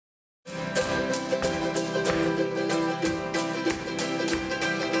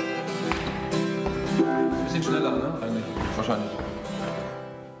dann, ne? Eigentlich. Wahrscheinlich.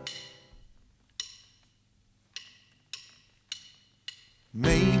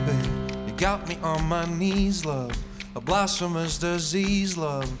 Maybe you got me on my knees, love. A blasphemous disease,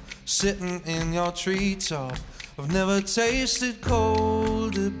 love. Sitting in your treetop. I've never tasted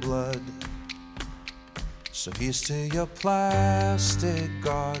colder blood. So here's to your plastic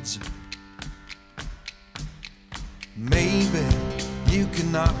gods. Maybe you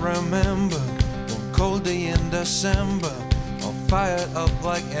cannot remember one cold day in December, all fired up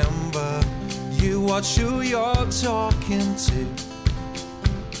like ember. You watch who you're talking to.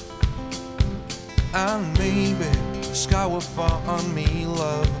 And maybe the sky will fall on me,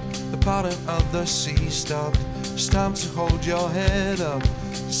 love. The bottom of the sea stopped. It's time to hold your head up,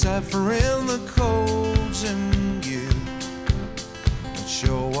 deciphering the codes in you. Not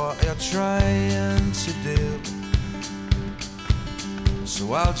sure what you're trying to do,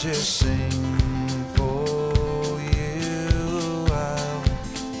 so I'll just sing for you. I'll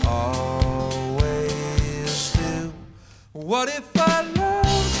always do. What if I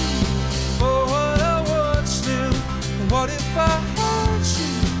loved you for what I once knew? What if I hurt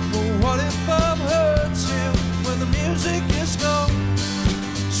you? Or what if I've hurt you? When the music is gone,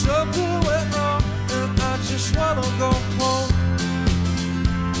 something went wrong, and I just wanna go home.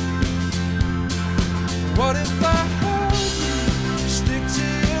 What if I hurt you? Stick to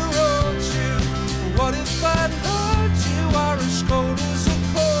your own tune. What if I hurt you? Are as cold as a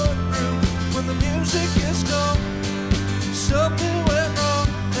courtroom. When the music is gone, something went wrong,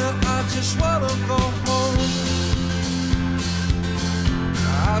 and I just wanna go home.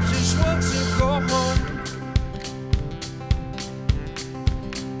 I just want to go home.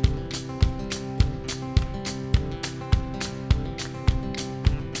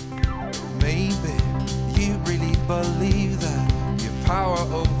 Maybe you really believe that you have power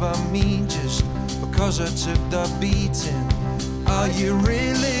over me just because I took the beating. Are you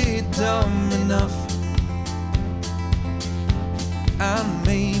really dumb enough? And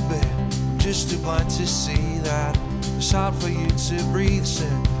maybe I'm just too blind to see that it's hard for you to breathe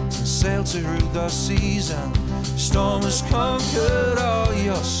since sail through the seas and storm has conquered all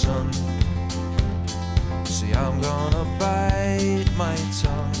your sun. See, I'm gonna bite my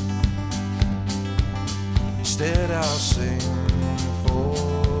tongue. Instead I'll sing for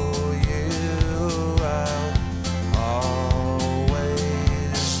you. I'll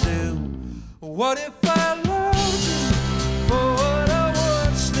always do. What if I loved you for what I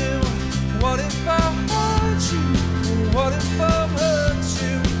once knew? What if I hurt you? What if I've hurt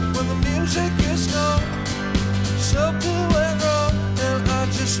you? When the music is gone, something went wrong, and I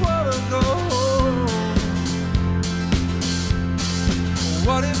just wanna go home.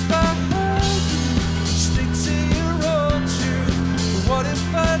 What if I hurt you? Stick to your own tune. What if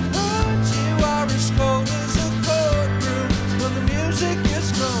I hurt you? Are as cold as a courtroom. When the music is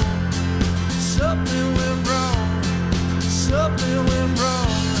gone, something went wrong. Something went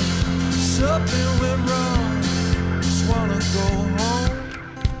wrong. Something went wrong. Just wanna go home.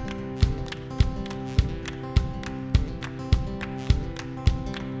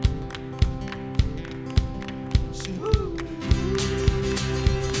 See,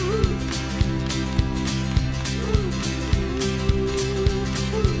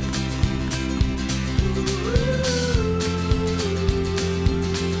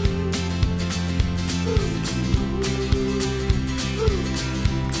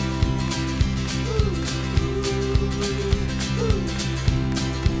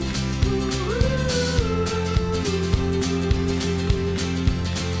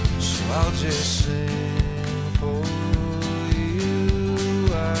 I'll just sing for you.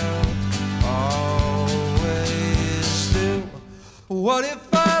 I'll always do. What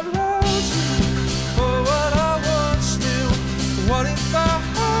if I loved you for what I once knew? What if I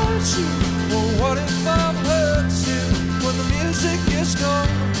hurt you? Or what if I've hurt you? When the music is gone,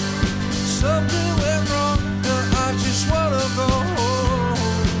 something went wrong, and I just wanna go home.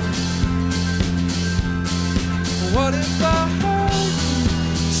 What if I hurt you?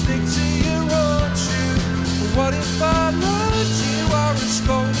 Stick to your own truth. What if I loved you?